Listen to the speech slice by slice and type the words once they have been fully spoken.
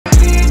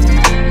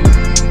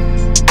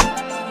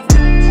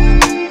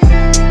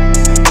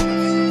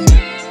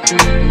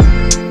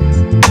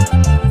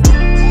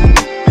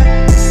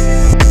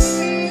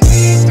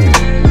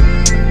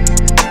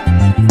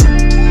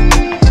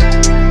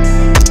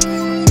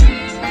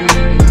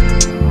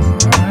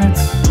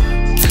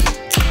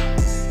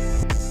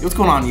What's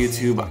going on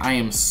YouTube? I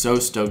am so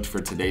stoked for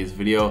today's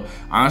video.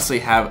 I honestly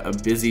have a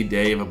busy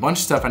day of a bunch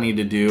of stuff I need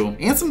to do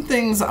and some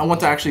things I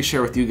want to actually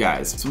share with you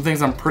guys. Some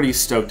things I'm pretty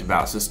stoked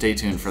about, so stay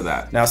tuned for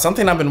that. Now,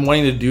 something I've been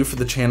wanting to do for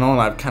the channel and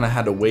I've kind of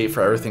had to wait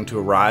for everything to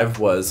arrive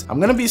was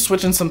I'm gonna be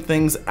switching some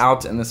things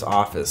out in this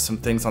office, some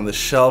things on the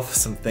shelf,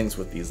 some things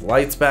with these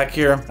lights back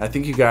here. I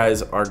think you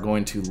guys are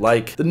going to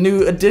like the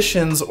new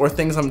additions or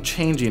things I'm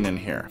changing in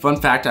here.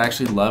 Fun fact, I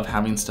actually love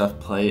having stuff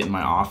play in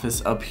my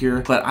office up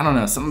here, but I don't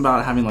know, something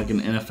about having like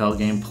an NFL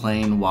game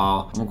playing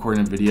while I'm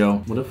recording a video.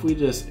 What if we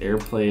just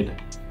airplayed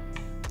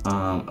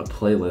a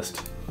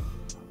playlist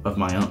of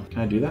my own?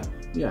 Can I do that?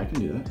 Yeah, I can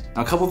do that.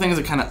 Now, a couple things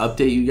to kind of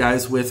update you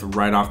guys with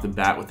right off the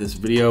bat with this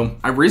video.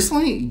 I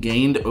recently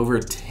gained over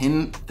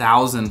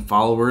 10,000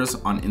 followers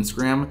on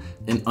Instagram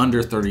in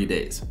under 30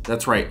 days.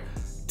 That's right.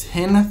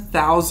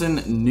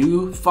 10,000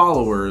 new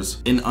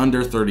followers in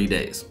under 30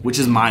 days, which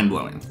is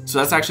mind-blowing. So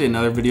that's actually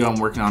another video I'm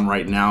working on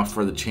right now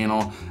for the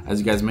channel. As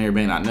you guys may or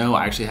may not know,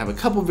 I actually have a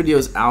couple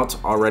videos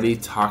out already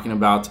talking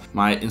about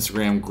my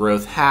Instagram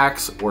growth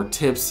hacks or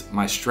tips,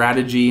 my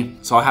strategy.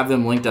 So I'll have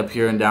them linked up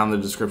here and down in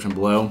the description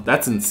below.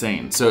 That's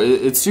insane. So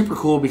it's super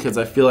cool because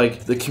I feel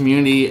like the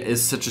community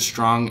is such a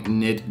strong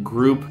knit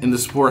group and the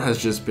support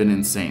has just been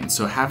insane.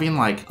 So having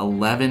like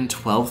 11,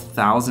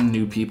 12,000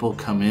 new people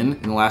come in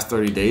the last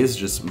 30 days,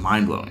 just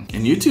mind-blowing.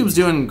 And YouTube's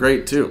doing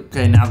great too.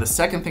 Okay, now the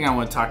second thing I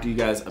want to talk to you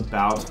guys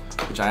about,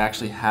 which I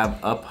actually have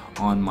up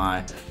on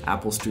my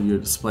Apple Studio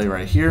display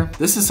right here.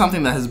 This is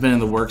something that has been in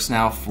the works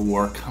now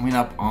for coming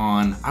up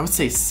on, I would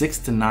say 6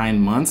 to 9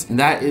 months. And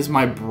that is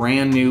my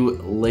brand new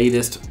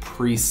latest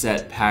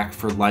preset pack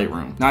for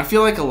Lightroom. Now I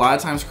feel like a lot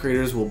of times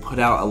creators will put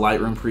out a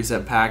Lightroom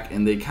preset pack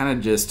and they kind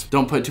of just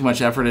don't put too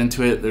much effort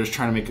into it. They're just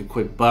trying to make a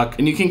quick buck.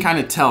 And you can kind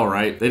of tell,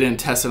 right? They didn't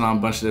test it on a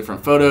bunch of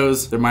different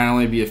photos. There might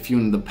only be a few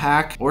in the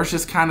pack, or it's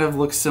just kind of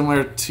looks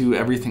similar to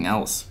everything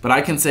else. But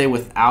I can say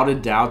without a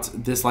doubt,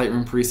 this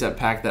Lightroom preset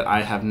pack that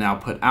I have now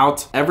put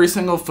out, every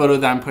single photo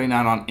that I'm putting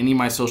out on any of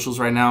my socials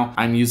right now,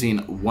 I'm using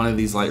one of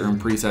these Lightroom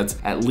presets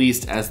at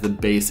least as the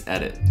base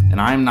edit. And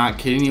I'm not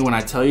kidding you when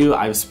I tell you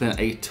I've spent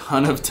a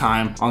ton of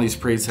time on these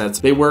presets.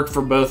 They work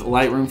for both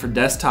Lightroom for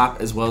desktop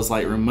as well as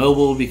Lightroom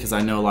mobile, because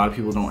I know a lot of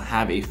people don't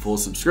have a full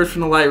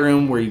subscription to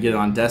Lightroom where you get it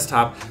on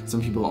desktop.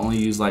 Some people only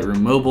use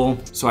Lightroom mobile.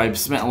 So I've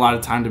spent a lot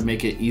of time to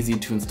make it easy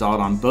to install it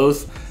on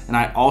both. And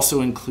I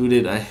also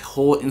included a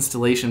whole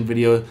installation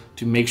video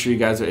to make sure you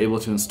guys are able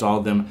to install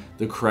them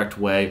the correct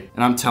way.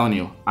 And I'm telling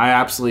you, I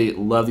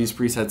absolutely love these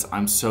presets.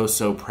 I'm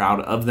so proud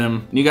of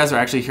them. And you guys are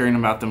actually hearing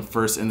about them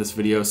first in this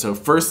video. So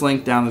first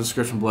link down in the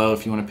description below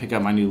if you want to pick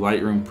up my new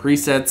Lightroom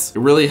presets. It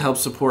really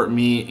helps support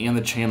me and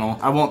the channel.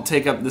 I won't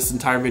take up this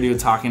entire video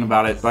talking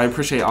about it, but I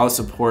appreciate all the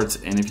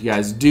support. And if you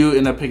guys do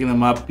end up picking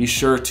them up, be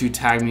sure to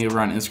tag me over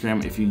on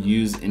Instagram if you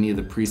use any of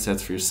the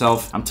presets for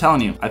yourself. I'm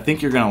telling you, I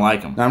think you're gonna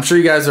like them. Now, I'm sure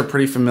you guys are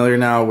pretty familiar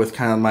now with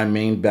kind of my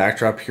main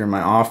backdrop here in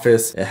my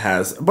office. It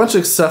has a bunch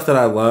of stuff that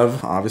I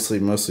love, obviously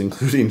mostly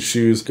including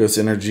shoes, Ghost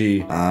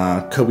Energy,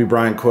 Kobe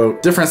Bryant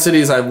quote, different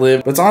cities I've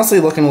lived, but it's honestly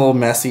looking a little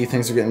messy.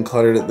 Things are getting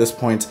cluttered at this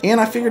point.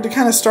 And I figured to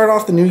kind of start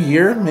off the new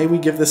year, maybe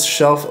give this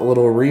shelf a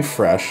little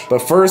refresh. But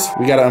first,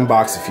 we gotta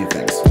unbox a few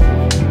things.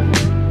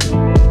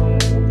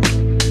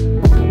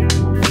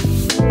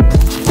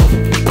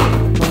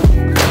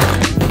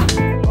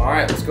 All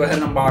right, let's go ahead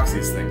and unbox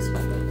these things.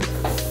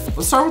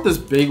 Let's start with this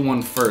big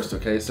one first,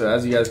 okay? So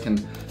as you guys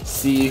can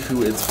see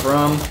who it's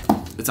from,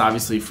 it's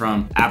obviously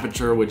from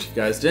Aperture, which you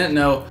guys didn't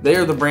know. They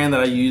are the brand that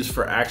I use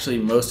for actually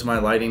most of my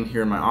lighting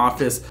here in my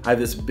office. I have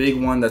this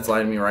big one that's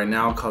lighting me right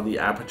now called the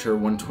Aperture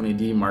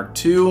 120D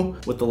Mark II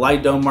with the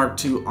Light Dome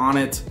Mark II on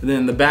it. And then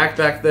in the back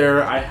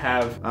there, I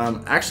have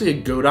actually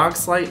a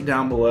Godox light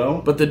down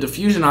below, but the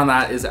diffusion on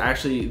that is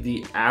actually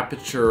the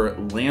Aperture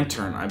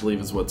Lantern, I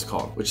believe is what it's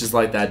called, which is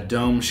like that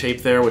dome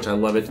shape there, which I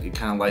love it. It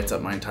kind of lights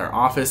up my entire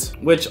office,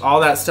 which all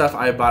that stuff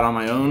I bought on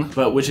my own,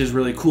 but which is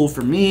really cool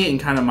for me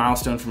and kind of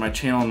milestone for my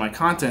channel and my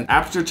content.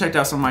 Aperture checked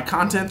out some of my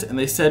content and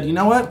they said, you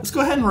know what? Let's go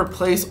ahead and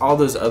replace all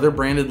those other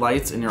branded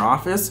lights in your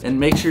office and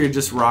make sure you're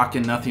just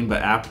rocking nothing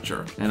but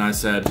Aperture. And I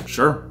said,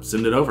 sure,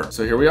 send it over.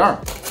 So here we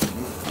are.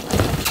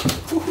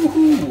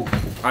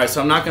 All right,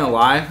 so I'm not gonna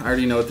lie, I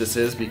already know what this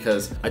is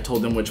because I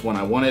told them which one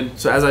I wanted.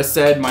 So as I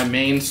said, my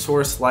main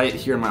source light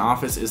here in my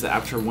office is the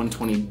Aperture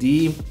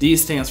 120D. D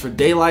stands for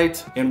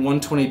daylight, and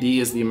 120D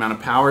is the amount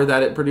of power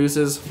that it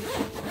produces.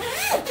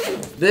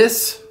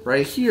 This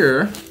right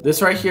here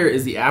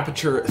is the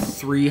Aperture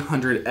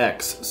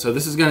 300X. So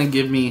this is gonna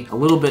give me a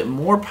little bit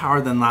more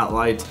power than that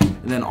light.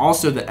 And then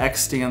also the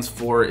X stands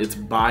for its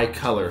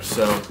bi-color.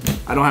 So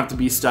I don't have to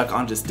be stuck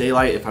on just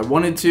daylight if I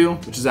wanted to,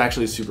 which is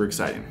actually super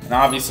exciting.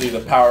 Now obviously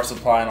the power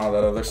supply and all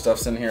that other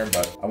stuff's in here,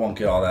 but I won't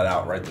get all that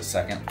out right this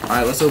second. All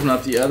right, let's open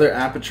up the other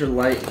Aperture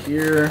light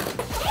here.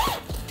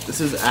 This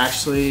is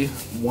actually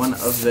one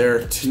of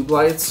their tube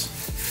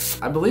lights.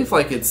 I believe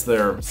like it's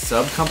their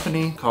sub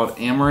company called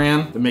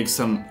Amaran that makes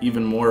some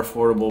even more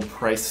affordable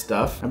price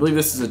stuff. I believe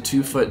this is a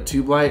 2-foot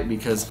tube light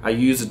because I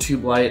use a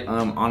tube light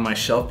on my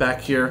shelf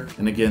back here.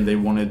 And again, they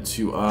wanted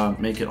to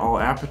make it all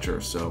aperture,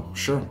 so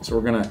sure. So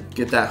we're gonna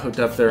get that hooked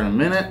up there in a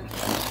minute.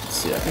 Let's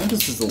see, I think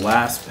this is the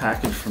last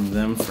package from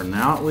them for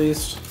now at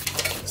least.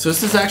 So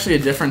this is actually a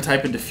different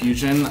type of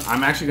diffusion.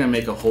 I'm actually gonna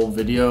make a whole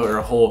video or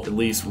a whole at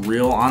least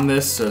reel on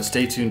this, so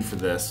stay tuned for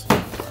this.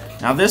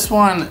 Now this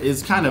one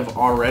is kind of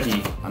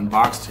already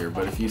unboxed here,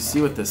 but if you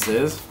see what this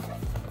is,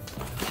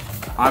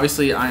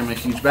 obviously I am a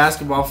huge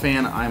basketball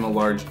fan. I'm a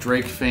large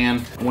Drake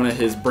fan. One of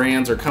his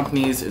brands or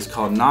companies is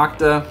called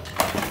Nocta.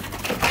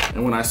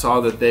 And when I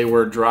saw that they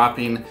were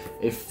dropping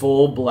a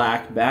full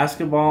black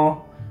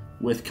basketball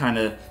with kind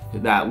of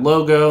that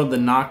logo, the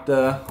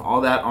Nocta, all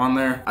that on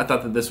there, I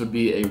thought that this would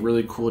be a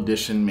really cool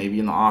addition maybe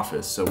in the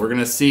office. So we're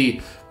gonna see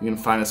if we can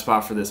find a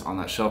spot for this on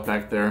that shelf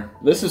back there.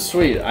 This is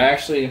sweet. I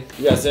actually,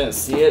 you guys didn't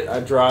see it, I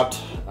dropped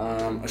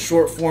a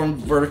short form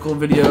vertical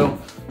video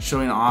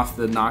showing off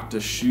the Nocta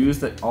shoes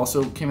that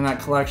also came in that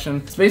collection.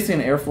 It's basically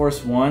an Air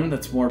Force One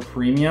that's more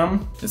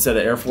premium. Instead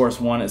of Air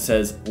Force One, it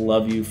says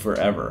love you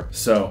forever.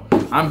 So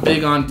I'm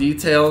big on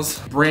details.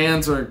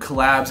 Brands or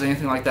collabs,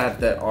 anything like that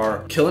that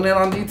are killing it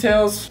on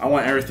details, I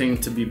want everything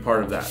to be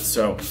part of that.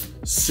 So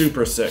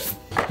super sick.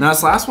 Now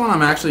this last one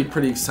I'm actually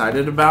pretty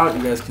excited about.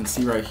 You guys can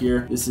see right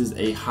here, this is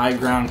a high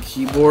ground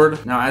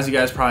keyboard. Now as you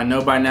guys probably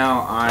know by now,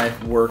 I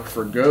work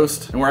for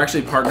Ghost and we're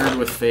actually partnered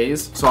with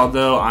FaZe. So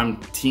although I'm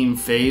team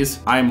FaZe,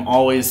 I'm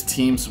always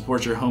team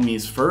support your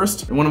homies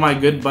first. And one of my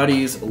good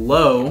buddies,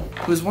 Lo,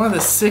 who's one of the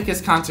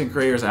sickest content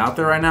creators out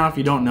there right now. If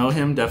you don't know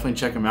him, definitely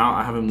check him out.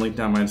 I have him linked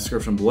down in my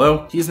description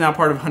below. He's now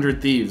part of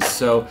 100 Thieves.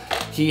 So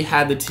he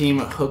had the team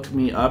hook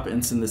me up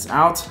and send this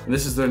out. And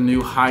this is their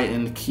new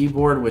high-end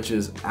keyboard, which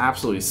is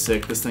absolutely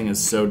sick. This thing is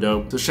so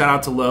dope. So shout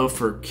out to Lo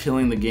for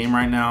killing the game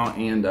right now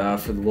and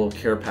for the little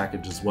care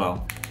package as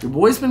well. Your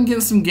boy's been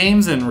getting some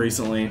games in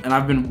recently and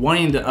I've been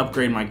wanting to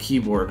upgrade my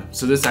keyboard.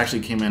 So this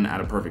actually came in at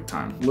a perfect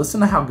time.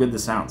 Listen to how good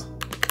this sounds.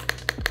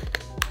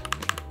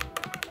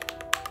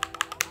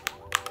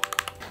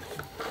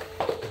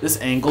 This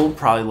angle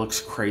probably looks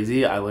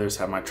crazy. I literally just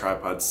have my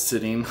tripod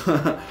sitting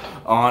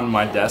on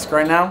my desk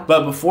right now.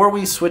 But before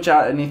we switch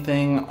out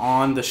anything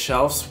on the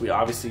shelves, we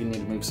obviously need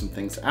to move some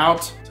things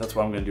out. So that's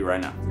what I'm gonna do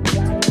right now.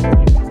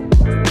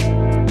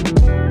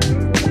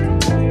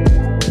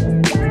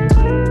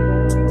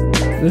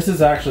 This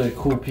is actually a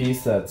cool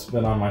piece that's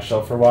been on my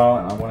shelf for a while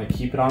and I want to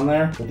keep it on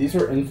there. But these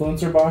were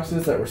influencer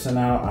boxes that were sent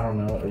out, I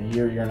don't know, a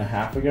year and a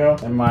half ago.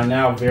 And my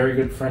now very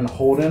good friend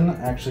Holden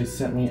actually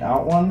sent me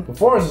out one.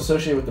 Before I was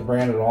associated with the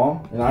brand at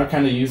all, and I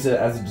kind of used it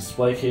as a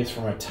display case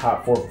for my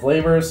top 4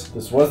 flavors.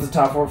 This was the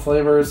top 4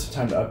 flavors,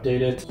 time to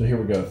update it. So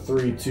here we go,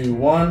 3, 2,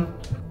 1,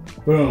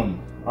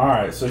 boom. All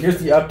right, so here's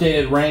the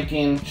updated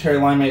ranking. Cherry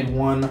Limeade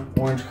 1,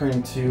 Orange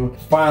Cream 2.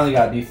 Finally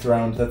got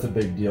dethroned, that's a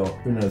big deal.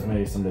 Who knows,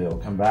 maybe someday it'll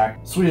come back.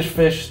 Swedish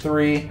Fish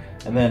 3,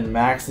 and then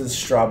Max's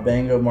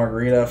Strawbango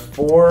Margarita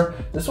 4.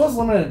 This was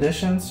limited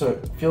edition, so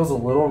it feels a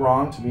little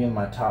wrong to be in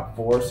my top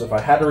 4. So if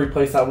I had to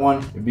replace that one,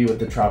 it'd be with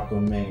the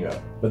Tropical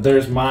Mango. But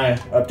there's my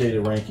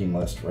updated ranking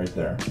list right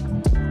there.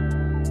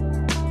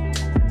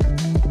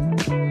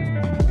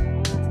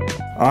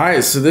 All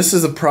right, so this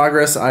is the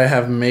progress I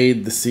have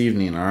made this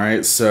evening, all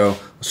right? So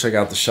let's check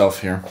out the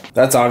shelf here.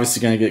 That's obviously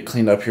gonna get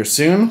cleaned up here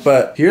soon,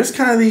 but here's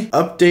kind of the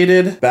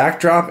updated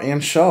backdrop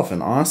and shelf,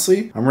 and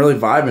honestly, I'm really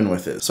vibing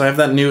with it. So I have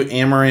that new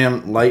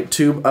Amaran light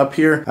tube up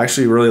here. I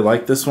actually really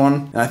like this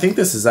one, and I think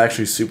this is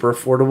actually super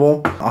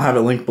affordable. I'll have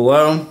it linked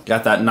below.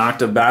 Got that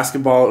Nocta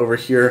basketball over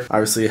here,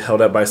 obviously held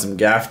up by some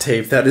gaff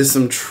tape. That is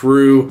some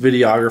true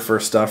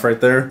videographer stuff right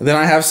there. And then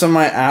I have some of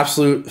my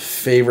absolute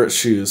favorite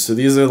shoes. So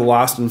these are the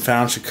Lost and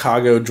Found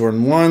Chicago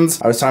Jordan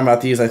 1s. I was talking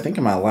about these, I think,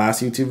 in my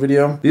last YouTube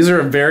video. These are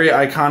a very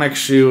iconic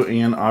shoe,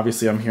 and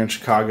obviously I'm here in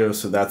Chicago,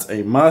 so that's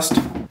a must.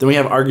 Then we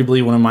have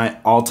arguably one of my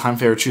all-time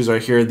favorite shoes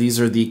right here. These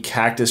are the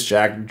Cactus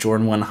Jack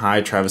Jordan 1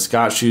 High Travis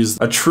Scott shoes,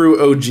 a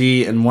true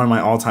OG and one of my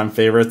all-time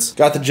favorites.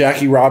 Got the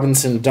Jackie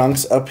Robinson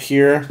Dunks up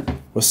here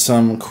with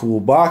some cool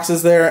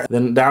boxes there.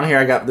 Then down here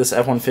I got this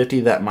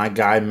F-150 that my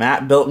guy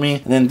Matt built me.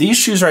 And then these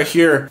shoes right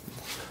here,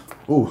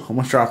 ooh,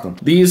 almost dropped them.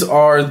 These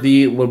are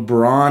the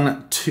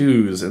LeBron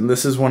 2s, and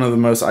this is one of the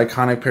most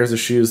iconic pairs of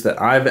shoes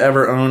that I've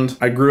ever owned.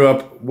 I grew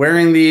up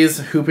wearing these,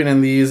 hooping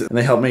in these, and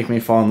they helped make me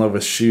fall in love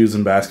with shoes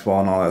and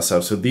basketball and all that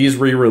stuff. So these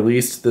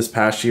re-released this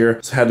past year,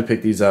 so I had to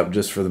pick these up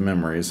just for the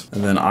memories.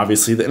 And then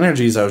obviously the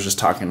energies I was just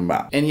talking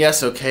about. And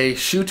yes, okay,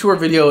 shoe tour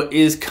video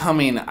is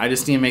coming. I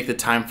just need to make the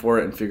time for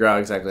it and figure out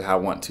exactly how I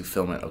want to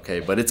film it,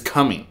 okay? But it's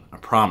coming, I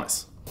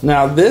promise.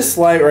 Now this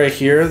light right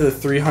here, the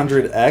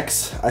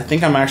 300X, I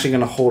think I'm actually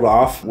gonna hold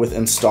off with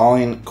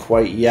installing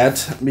quite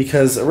yet,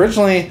 because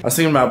originally I was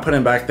thinking about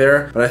putting it back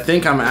there, but I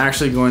think I'm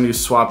actually going to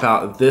swap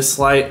out this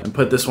light and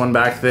put this one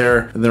back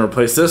there and then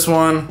replace this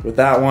one with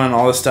that one,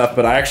 all this stuff.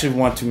 But I actually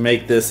want to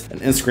make this an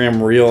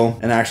Instagram reel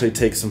and actually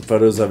take some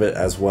photos of it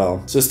as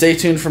well. So stay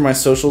tuned for my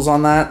socials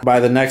on that. By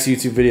the next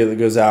YouTube video that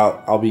goes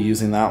out, I'll be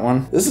using that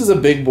one. This is a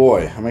big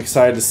boy. I'm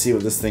excited to see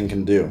what this thing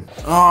can do.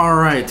 All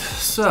right,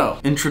 so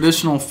in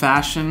traditional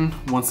fashion,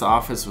 once the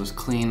office was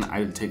clean,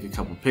 I would take a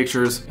couple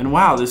pictures, and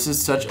wow, this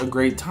is such a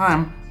great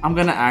time. I'm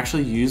gonna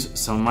actually use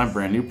some of my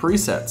brand new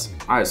presets.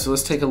 All right, so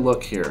let's take a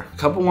look here. A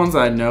couple ones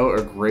that I know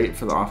are great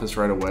for the office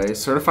right away.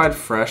 Certified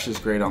Fresh is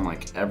great on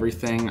like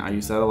everything. I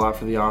use that a lot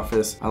for the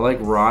office. I like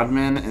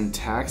Rodman and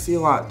Taxi a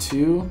lot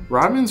too.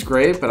 Rodman's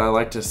great, but I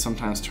like to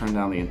sometimes turn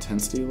down the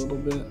intensity a little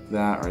bit.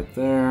 That right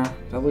there,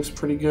 that looks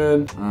pretty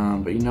good.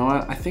 But you know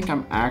what? I think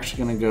I'm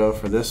actually gonna go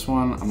for this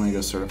one. I'm gonna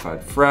go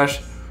Certified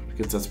Fresh,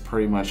 because that's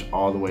pretty much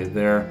all the way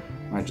there.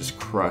 I might just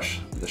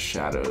crush the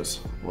shadows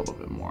a little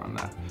bit more on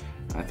that.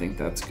 I think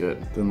that's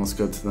good. Then let's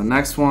go to the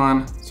next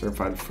one.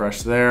 Certified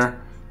Fresh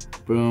there.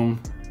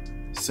 Boom.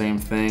 Same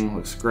thing,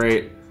 looks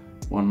great.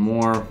 One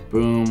more,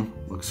 boom,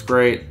 looks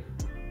great.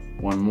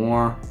 One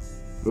more,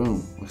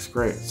 boom, looks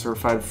great.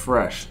 Certified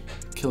Fresh,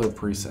 killer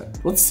preset.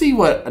 Let's see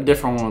what a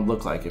different one would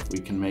look like if we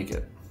can make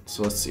it.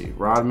 So let's see,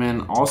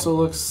 Rodman also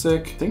looks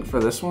sick. I think for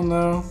this one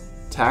though,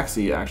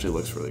 Taxi actually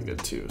looks really good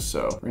too.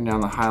 So bring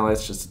down the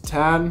highlights just a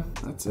tad,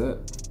 that's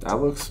it. That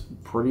looks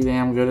pretty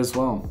damn good as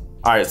well.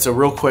 All right, so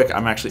real quick,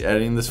 I'm actually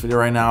editing this video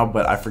right now,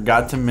 but I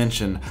forgot to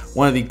mention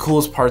one of the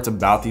coolest parts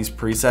about these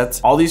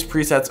presets. All these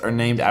presets are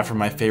named after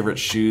my favorite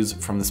shoes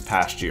from this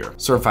past year.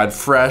 Certified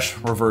Fresh,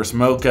 Reverse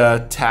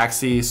Mocha,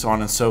 Taxi, so on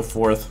and so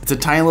forth. It's a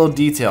tiny little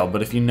detail,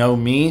 but if you know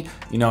me,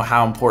 you know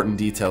how important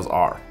details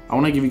are. I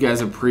wanna give you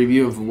guys a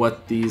preview of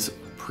what these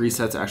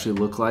presets actually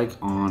look like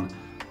on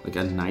like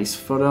a nice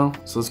photo.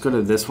 So let's go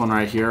to this one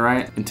right here,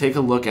 right? And take a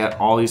look at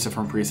all these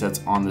different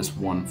presets on this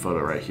one photo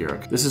right here.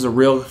 This is a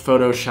real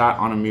photo shot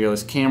on a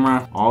mirrorless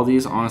camera. All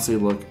these honestly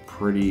look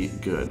pretty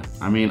good.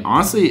 I mean,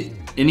 honestly,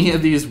 any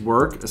of these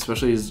work,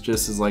 especially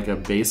just as like a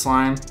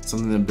baseline,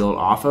 something to build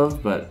off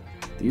of, but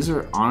these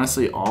are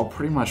honestly all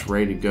pretty much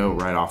ready to go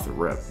right off the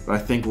rip. But I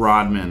think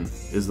Rodman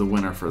is the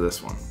winner for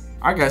this one.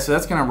 All right guys, so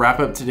that's gonna wrap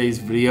up today's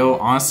video.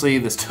 Honestly,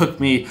 this took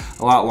me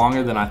a lot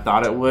longer than I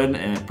thought it would,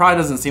 and it probably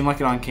doesn't seem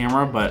like it on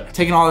camera, but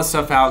taking all this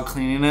stuff out,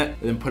 cleaning it,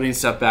 and then putting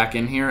stuff back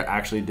in here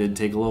actually did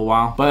take a little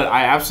while. But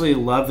I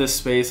absolutely love this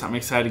space. I'm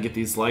excited to get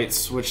these lights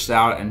switched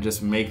out and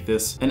just make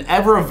this an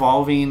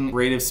ever-evolving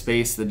creative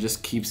space that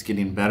just keeps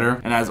getting better.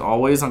 And as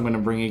always, I'm gonna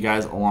bring you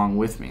guys along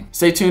with me.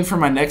 Stay tuned for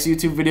my next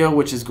YouTube video,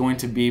 which is going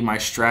to be my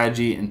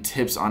strategy and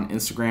tips on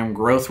Instagram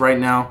growth right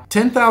now.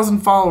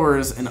 10,000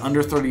 followers in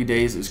under 30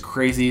 days is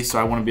crazy, so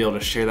I want to be able to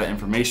share that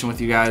information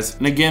with you guys.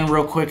 And again,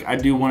 real quick, I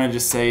do want to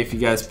just say, if you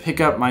guys pick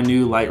up my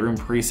new Lightroom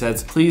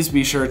presets, please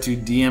be sure to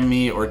DM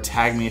me or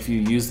tag me if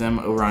you use them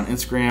over on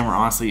Instagram or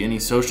honestly any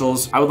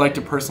socials. I would like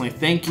to personally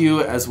thank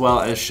you, as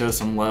well as show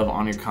some love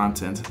on your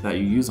content that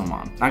you use them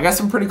on. I got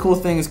some pretty cool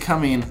things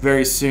coming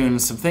very soon,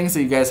 some things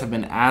that you guys have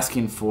been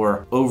asking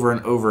for over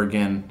and over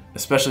again,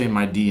 especially in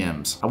my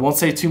DMs. I won't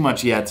say too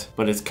much yet,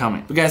 but it's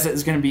coming. But guys, that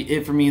is gonna be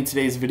it for me in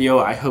today's video.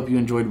 I hope you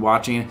enjoyed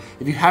watching.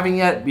 If you haven't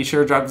yet, be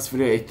sure to drop this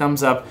video a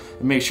thumbs up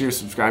and make sure you're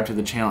subscribed to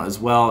the channel as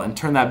well, and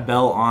turn that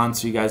bell on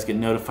so you guys get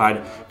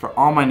notified for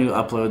all my new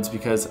uploads,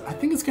 because I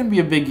think it's gonna be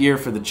a big year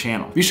for the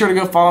channel. Be sure to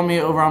go follow me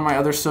over on my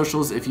other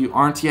socials if you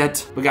aren't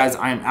yet. But guys,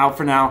 I am out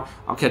for now.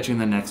 I'll catch you in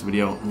the next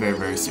video very,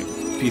 very soon.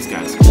 Peace,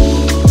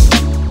 guys.